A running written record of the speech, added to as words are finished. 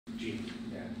Yeah.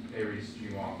 Hey, Reece,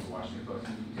 Gene Wong from Washington Post.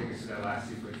 Take us to that last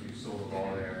sequence. You stole the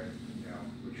ball there, and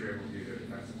what you're able to do there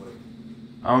defensively.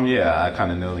 Yeah, I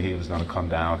kind of knew he was going to come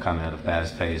down kind of at a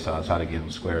fast pace, so I tried to get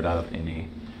him squared up, and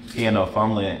he ended up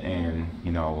fumbling, and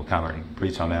we'll kind of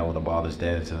breach on that with the ball that's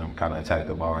dead to kind of attack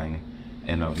the ball and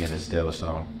end up getting it still.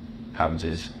 So kind of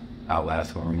just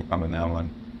outlast him on that one.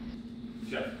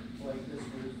 Jeff. Like this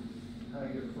was kind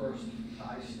of your first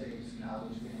high-stakes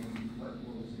college game. What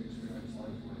was the experience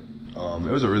like for you?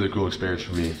 It was a really cool experience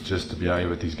for me just to be out here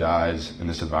with these guys in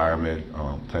this environment,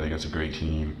 playing against a great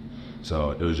team.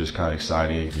 So it was just kind of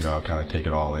exciting, kind of take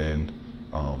it all in,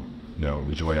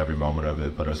 enjoy every moment of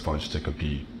it, but it was fun just to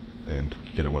compete and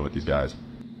get a win with these guys.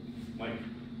 Mike.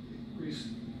 Reece,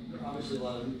 there are obviously a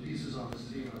lot of new pieces on this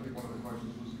team, and I think one of the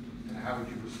questions was, how would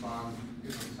you respond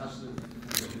if contested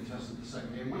the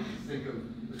second game? What did you think of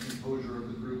the composure of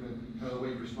the group and kind of the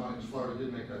way you responded, because Florida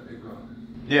did make that big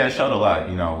run? Yeah, it showed a lot.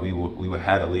 We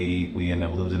had a lead, we ended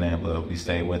up losing it, but we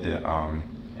stayed with it.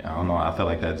 I don't know, I feel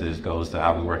like that just goes to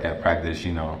how we work at practice,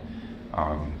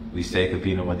 we stay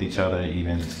competing with each other,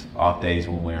 even off days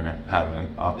when we're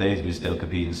having off days, we're still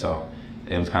competing. So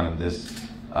it was kind of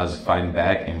us fighting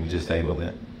back, and we just stayed with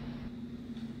it.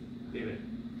 David.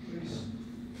 Reece,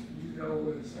 you know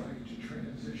what it's like to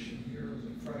transition here as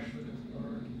a freshman and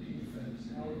learn defense.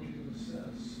 How would you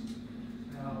assess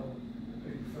how the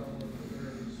big fella over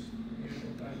there is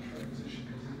handled that transition?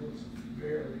 Because he was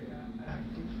very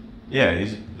active. Yeah,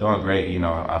 he's doing great.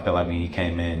 I feel like when he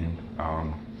came in,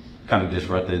 kind of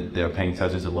disrupted their paint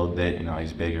touches a little bit.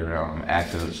 He's bigger,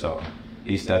 active, so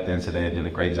he stepped in today, did a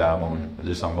great job on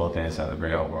both ends, had a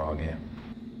great overall game.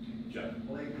 Jeff.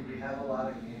 Blake, did you have a lot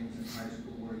of games in high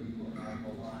school where you were on the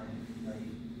line late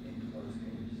into those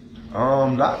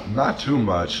games? Not too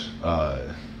much, but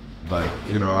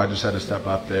I just had to step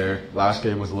up there. Last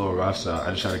game was a little rough, so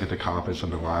I just tried to get the confidence from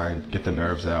the line, get the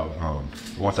nerves out.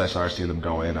 Once I started seeing them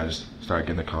go in, I just started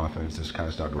getting the confidence, just kind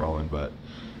of started rolling. But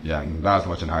yeah, not as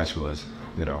much in high school as,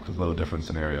 it's a little different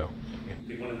scenario.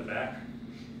 Big one in the back.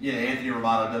 Yeah, Anthony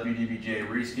Romano, WDBJ.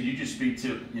 Reece, could you just speak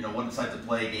to, what it's like to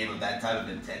play a game of that type of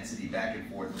intensity back and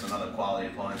forth with another quality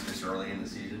opponent this early in the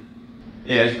season?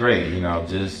 Yeah, it's great,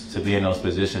 just to be in those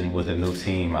positions with a new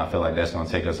team. I feel like that's going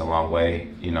to take us a long way,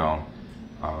 you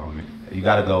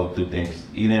got to go through things.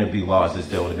 Even if we lost, it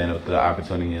still would have been a good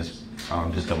opportunity just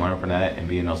to learn from that and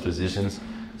be in those positions.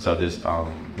 So just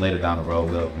later down the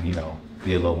road, we'll,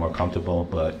 be a little more comfortable.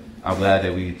 But I'm glad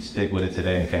that we stick with it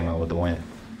today and came out with the win.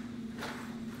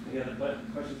 Any other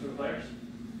questions for the players?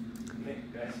 Okay,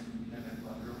 guys.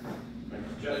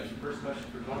 Judge, first question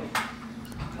for Tony.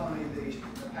 Tony,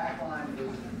 the pack line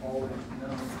is always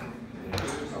known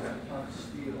for a ton of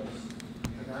steals.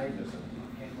 Tonight,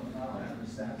 came up on the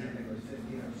stats, I think it was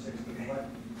 15 or 16.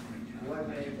 What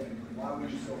made that? Why were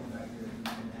you so effective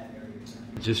in that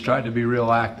area? Just tried to be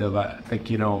real active. I think,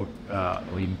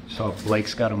 we saw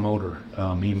Blake's got a motor.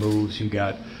 He moves. You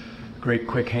got great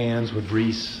quick hands with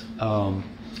Reece. And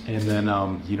then,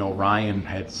 Ryan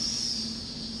had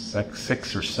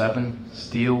 6 or 7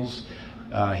 steals.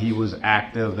 He was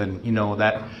active, and,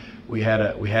 that we had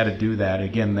to do that.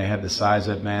 Again, they had the size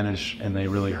advantage, and they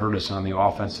really hurt us on the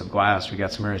offensive glass. We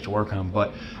got some areas to work on,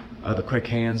 but the quick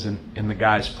hands and the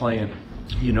guys playing,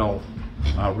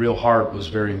 real hard was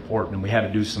very important, and we had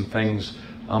to do some things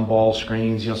on ball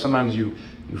screens. Sometimes you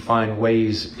find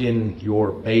ways in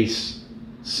your base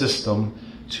system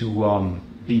to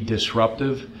be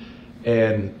disruptive,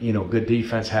 and good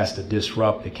defense has to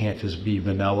disrupt. It can't just be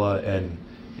vanilla and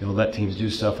let teams do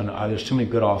stuff. And there's too many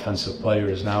good offensive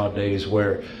players nowadays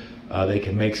where they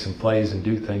can make some plays and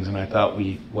do things. And I thought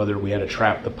whether we had to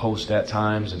trap the post at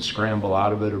times and scramble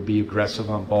out of it or be aggressive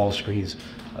on ball screens,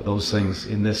 those things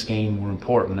in this game were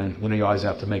important, and we always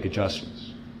have to make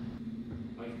adjustments.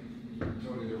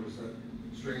 Tony, there was that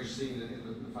strange scene in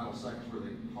the final seconds where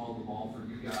they called the ball for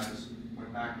you guys,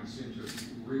 went back and seemed to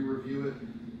re-review it.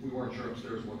 We weren't sure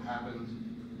upstairs what happened.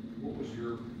 What was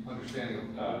your understanding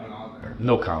of what went on there?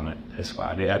 No comment. It's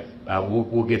fine.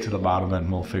 We'll get to the bottom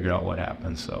and we'll figure out what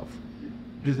happened. So,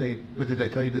 Did they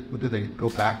tell you that? Did they go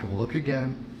back and look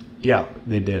again? yeah,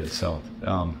 they did. So,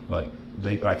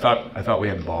 I thought we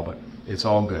had the ball, but it's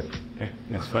all good. Okay,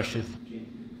 next question.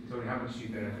 Tony, how much do you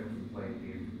benefit from playing a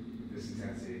game with this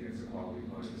intensity against a quality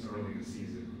opponent this early in the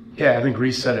season? Yeah, I think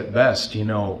Reece said it best.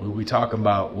 We talk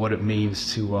about what it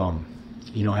means to,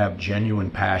 have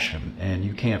genuine passion, and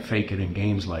you can't fake it in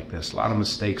games like this. A lot of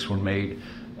mistakes were made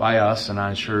by us, and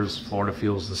I'm sure Florida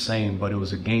feels the same, but it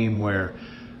was a game where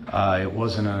it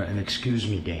wasn't an excuse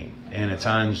me game. And at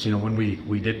times, when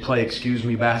we did play excuse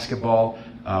me basketball,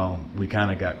 we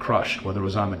kind of got crushed, whether it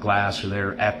was on the glass or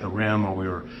they're at the rim, or we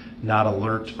were not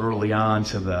alert early on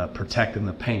to the protecting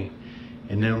the paint.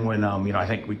 And then when, I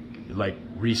think we, like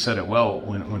Reece said it well,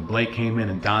 when Blake came in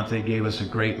and Dante gave us a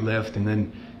great lift, and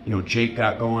then, Jake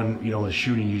got going, with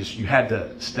shooting, you had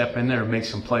to step in there and make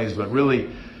some plays, but really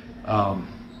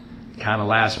kind of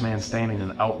last man standing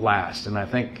and outlast. And I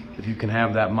think if you can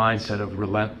have that mindset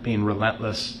of being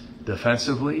relentless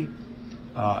defensively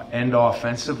and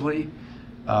offensively,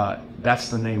 that's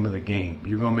the name of the game.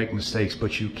 You're going to make mistakes,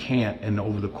 but you can't. And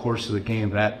over the course of the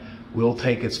game, that will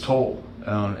take its toll.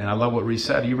 And I love what Reece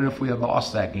said. Even if we had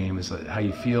lost that game, is how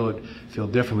you feel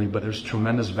differently. But there's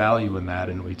tremendous value in that.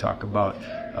 And we talk about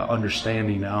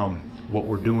understanding what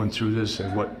we're doing through this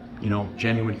and what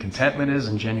genuine contentment is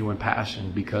and genuine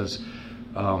passion, because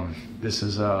this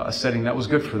is a setting that was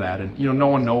good for that. And no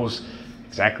one knows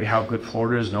exactly how good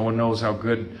Florida is. No one knows how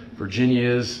good Virginia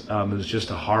is. It was just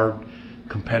a hard,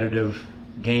 competitive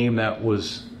game that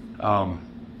was, on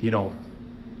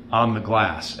the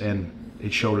glass, and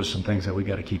it showed us some things that we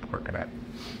got to keep working at.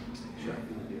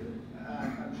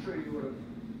 I'm sure you would have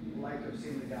liked to have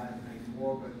seen the guys make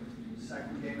more, but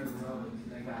second game in a row,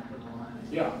 they got to the line.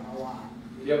 Yeah. A lot.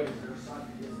 Yep. Is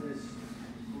this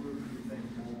group, you think,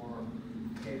 more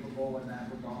capable in that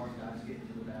regard, guys getting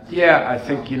to the basket? Yeah, I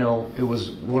think, it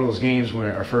was one of those games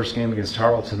where our first game against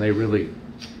Tarleton, they really,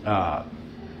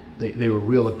 they were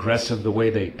real aggressive the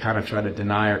way they kind of tried to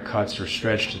deny our cuts or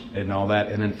stretched and all that.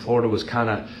 And then Florida was kind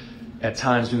of at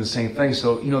times doing the same thing.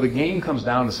 So, the game comes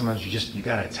down to sometimes you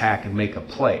got to attack and make a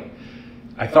play.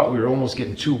 I thought we were almost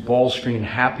getting too ball screen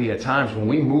happy at times. When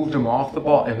we moved them off the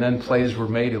ball and then plays were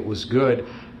made, it was good.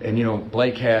 And,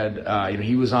 Blake had,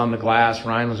 he was on the glass,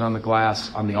 Ryan was on the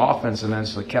glass on the offensive end,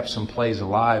 so it kept some plays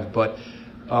alive. But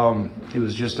it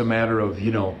was just a matter of,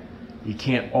 you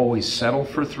can't always settle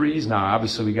for threes. Now,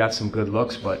 obviously, we got some good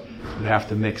looks, but you have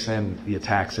to mix in the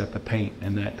attacks at the paint,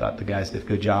 and I thought the guys did a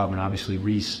good job. And obviously,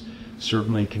 Reece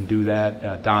certainly can do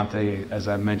that. Dante, as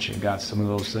I mentioned, got some of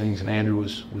those things, and Andrew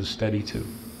was steady too.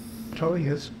 Charlie,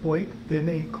 has Blake been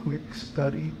a quick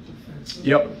study defensively?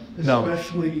 Yep.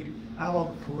 Especially out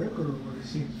on the perimeter where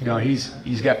he seems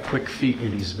he's got quick feet,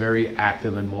 and he's very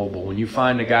active and mobile. When you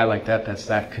find a guy like that that's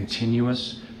that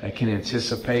continuous, that can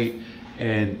anticipate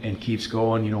and keeps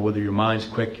going, whether your mind's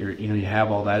quick, you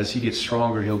have all that. As he gets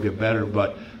stronger, he'll get better.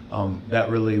 But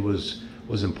that really was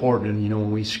important. And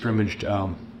when we scrimmaged,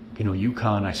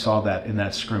 UConn, I saw that in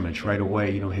that scrimmage right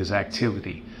away. His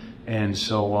activity, and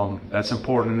so that's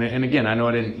important. And again, I know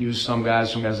I didn't use some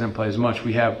guys didn't play as much.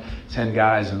 We have 10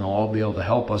 guys, and they'll all be able to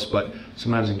help us. But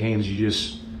sometimes in games,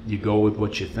 you go with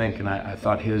what you think. And I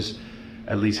thought his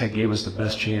at least gave us the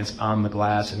best chance on the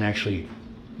glass, and actually,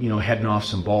 heading off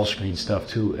some ball screen stuff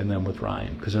too, and then with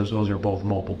Ryan, because those are both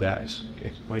mobile guys.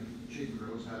 Okay. Jake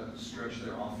Rose had a stretch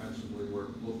there offensively where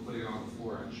both putting it on the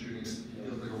floor and shooting it. It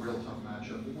looked like a real tough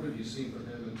matchup. What have you seen from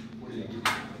him, and what do you do?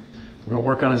 We're going to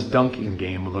work on his dunking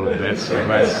game a little bit, so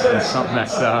that's something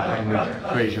that's in the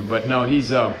equation. But no,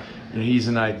 he's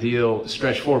an ideal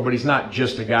stretch forward, but he's not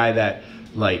just a guy that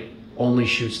only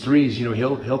shoots threes.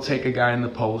 He'll take a guy in the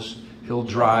post, he'll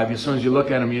drive. As soon as you look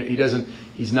at him,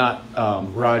 he's not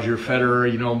Roger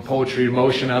Federer, poetry in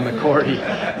motion on the court.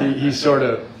 He sort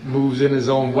of moves in his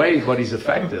own way, but he's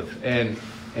effective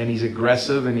and he's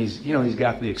aggressive, and he's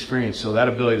got the experience. So that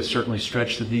ability to certainly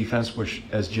stretch the defense, which,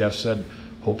 as Jeff said,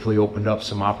 hopefully opened up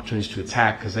some opportunities to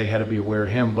attack, because they had to be aware of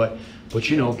him. But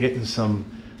getting some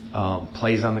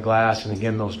plays on the glass, and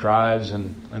again those drives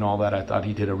and all that, I thought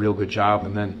he did a real good job.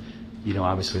 And then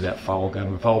obviously that foul got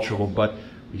him in foul trouble, but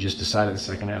we just decided in the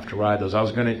second half to ride those. I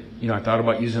was gonna, I thought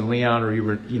about using Leon or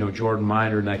even, Jordan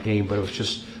Minor in that game, but it was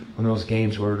just one of those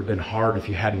games where it would have been hard if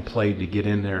you hadn't played to get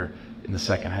in there in the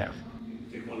second half.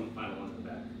 Take one final one in the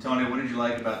back. Tony, what did you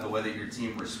like about the way that your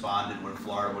team responded when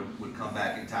Florida would come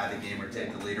back and tie the game or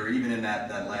take the lead, or even in that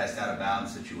last out of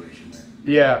bounds situation there?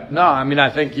 Yeah, no, I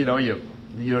think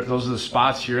those are the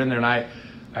spots you're in there, and I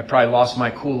probably lost my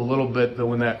cool a little bit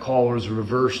when that call was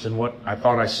reversed and what I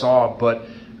thought I saw, but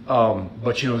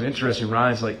it was interesting.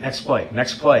 Ryan's like, next play, and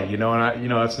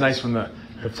it's nice when the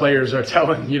players are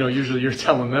telling, usually you're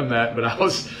telling them that, but I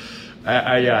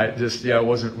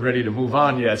wasn't ready to move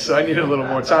on yet, so I needed a little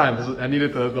more time. I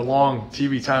needed the long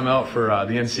TV timeout for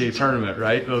the NCAA tournament,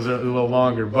 right? Those are a little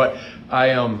longer, but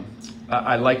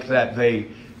I like that they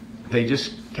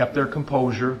just kept their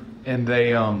composure, and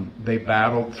they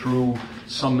battled through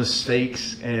some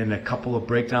mistakes and a couple of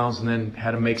breakdowns, and then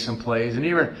had to make some plays, and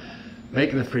even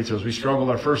making the free throws. We struggled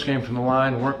our first game from the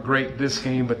line, weren't great this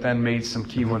game, but then made some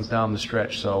key ones down the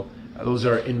stretch. So those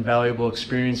are invaluable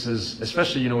experiences,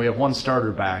 especially, we have one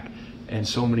starter back, and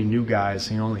so many new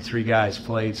guys. Only 3 guys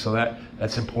played, so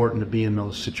that's important to be in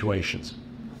those situations.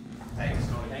 Thanks,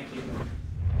 Tony.